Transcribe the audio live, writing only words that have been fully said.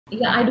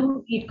Yeah, I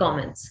don't read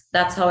comments.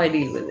 That's how I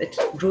deal with it.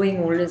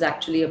 Growing old is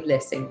actually a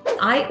blessing.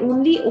 I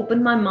only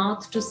open my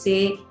mouth to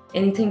say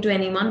anything to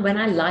anyone when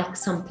I like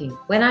something.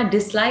 When I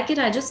dislike it,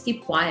 I just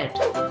keep quiet.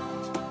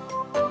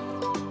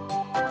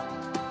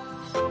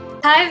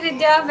 Hi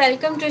Vidya,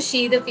 welcome to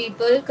She the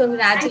People.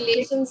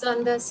 Congratulations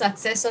on the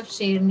success of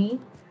Sherni.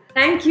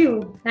 Thank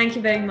you. Thank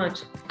you very much.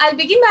 I'll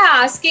begin by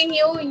asking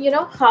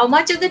you, how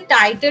much of the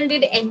title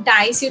did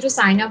entice you to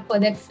sign up for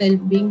that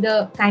film, being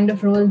the kind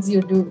of roles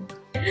you do?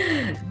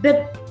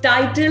 The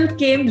title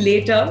came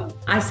later.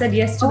 I said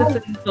yes to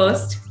the film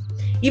first.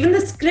 Even the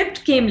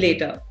script came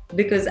later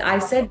because I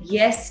said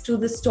yes to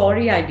the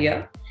story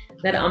idea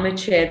that Amit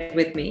shared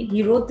with me.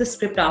 He wrote the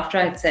script after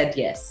I had said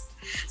yes.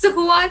 So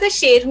who are the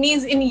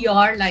Shernis in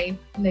your life?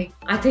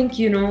 I think,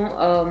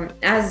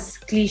 as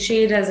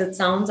cliched as it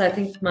sounds, I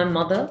think my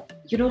mother,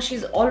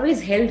 she's always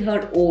held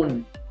her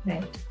own.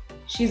 Right.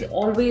 She's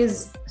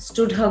always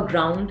stood her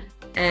ground.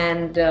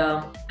 And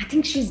I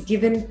think she's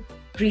given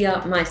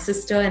Priya, my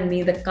sister, and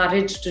me the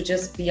courage to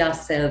just be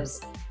ourselves.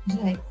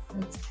 Right.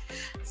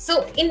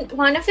 So in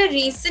one of your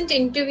recent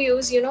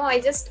interviews,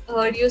 I just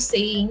heard you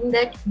saying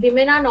that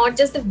women are not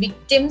just the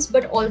victims,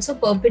 but also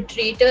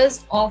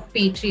perpetrators of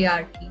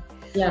patriarchy.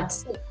 Yeah.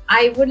 So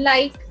I would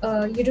like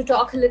you to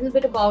talk a little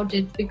bit about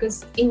it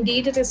because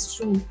indeed it is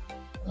true.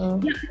 Yeah,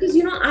 because,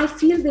 I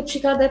feel,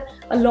 Deepshikha, that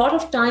a lot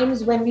of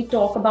times when we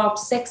talk about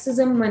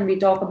sexism, when we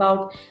talk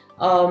about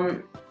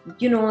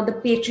the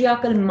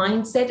patriarchal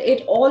mindset,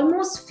 it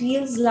almost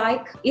feels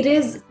like it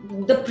is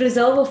the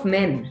preserve of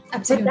men.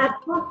 Absolutely. But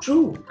that's not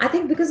true. I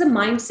think because the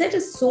mindset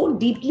is so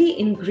deeply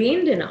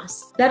ingrained in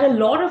us that a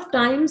lot of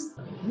times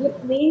we're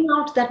playing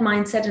out that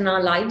mindset in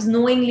our lives,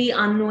 knowingly,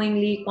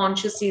 unknowingly,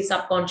 consciously,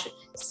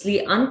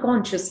 subconsciously,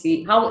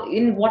 unconsciously,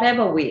 in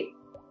whatever way.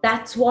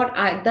 That's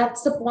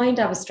the point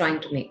I was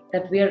trying to make,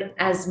 that we're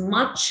as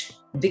much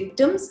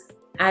victims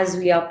as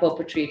we are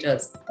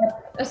perpetrators.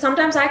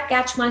 Sometimes I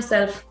catch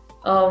myself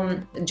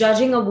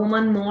judging a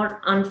woman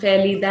more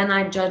unfairly than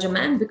I judge a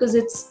man because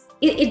it's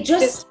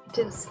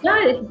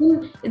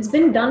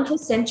been done for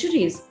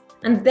centuries.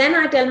 And then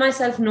I tell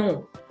myself,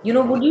 no,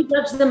 would you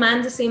judge the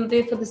man the same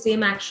way for the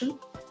same action?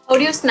 How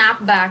do you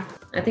snap back?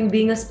 I think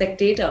being a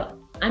spectator,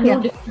 I'm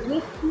no different.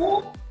 We're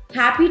so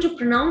happy to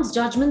pronounce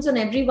judgments on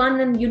everyone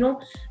and,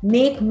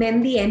 make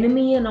men the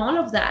enemy and all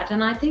of that.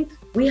 And I think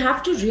we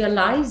have to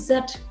realize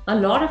that a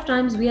lot of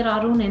times we are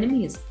our own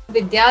enemies.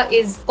 Vidya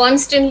is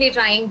constantly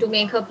trying to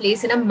make her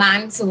place in a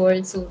man's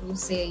world, so to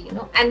say,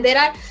 and there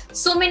are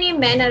so many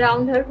men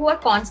around her who are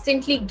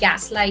constantly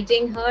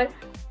gaslighting her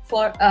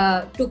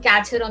to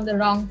catch her on the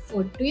wrong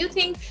foot. Do you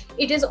think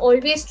it is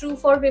always true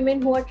for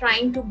women who are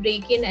trying to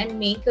break in and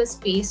make a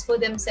space for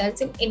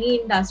themselves in any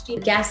industry?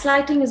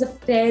 Gaslighting is a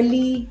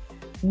fairly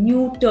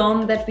new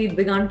term that we've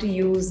begun to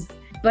use,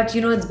 but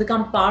it's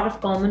become part of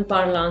common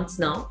parlance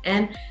now.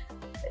 And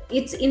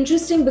it's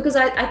interesting because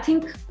I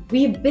think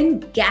we've been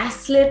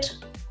gaslit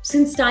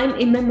since time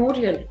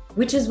immemorial,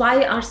 which is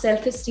why our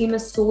self-esteem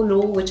is so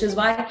low, which is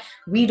why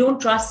we don't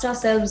trust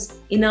ourselves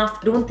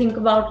enough, don't think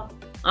about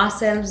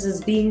ourselves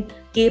as being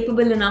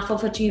capable enough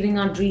of achieving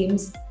our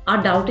dreams,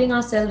 are doubting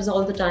ourselves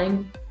all the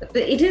time.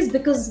 It is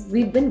because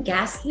we've been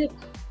gaslit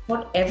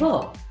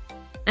forever.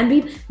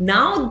 And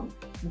now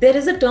there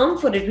is a term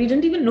for it. We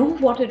didn't even know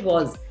what it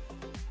was.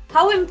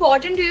 How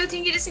important do you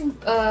think it is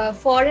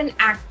for an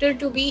actor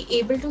to be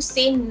able to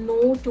say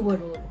no to a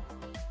role?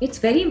 It's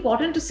very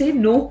important to say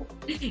no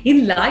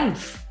in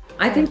life.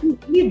 I think you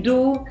really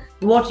do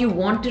what you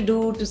want to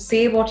do, to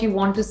say what you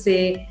want to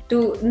say,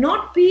 to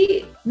not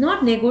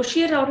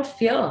negotiate out of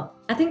fear.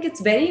 I think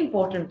it's very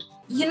important.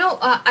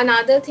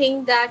 Another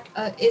thing that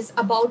is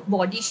about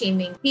body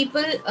shaming.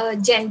 People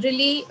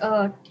generally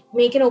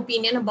make an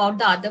opinion about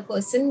the other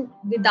person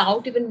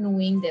without even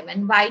knowing them.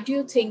 And why do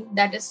you think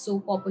that is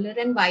so popular?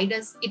 And why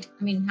does it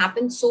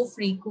happen so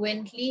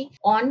frequently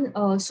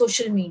on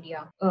social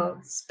media,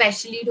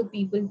 especially to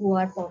people who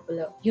are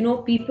popular?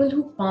 People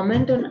who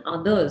comment on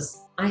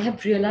others, I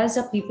have realized,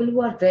 are people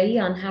who are very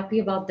unhappy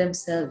about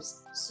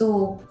themselves.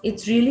 So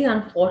it's really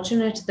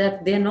unfortunate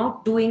that they're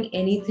not doing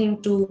anything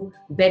to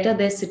better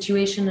their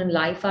situation in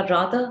life, or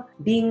rather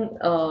being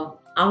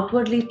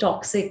outwardly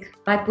toxic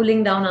by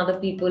pulling down other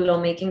people or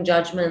making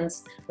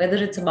judgments, whether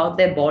it's about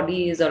their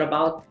bodies or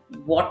about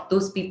what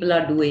those people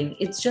are doing.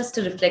 It's just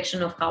a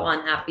reflection of how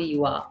unhappy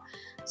you are.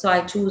 So I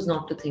choose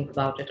not to think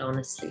about it,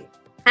 honestly.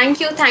 Thank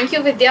you,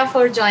 Vidya,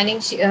 for joining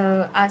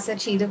us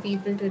at She the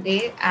People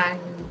today, and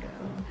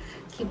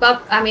keep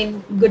up.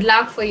 Good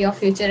luck for your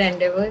future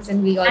endeavors,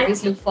 and we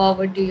always look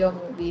forward to your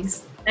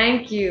movies.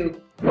 Thank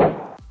you.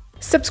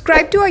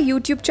 Subscribe to our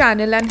YouTube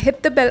channel and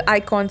hit the bell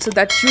icon so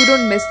that you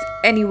don't miss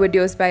any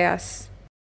videos by us.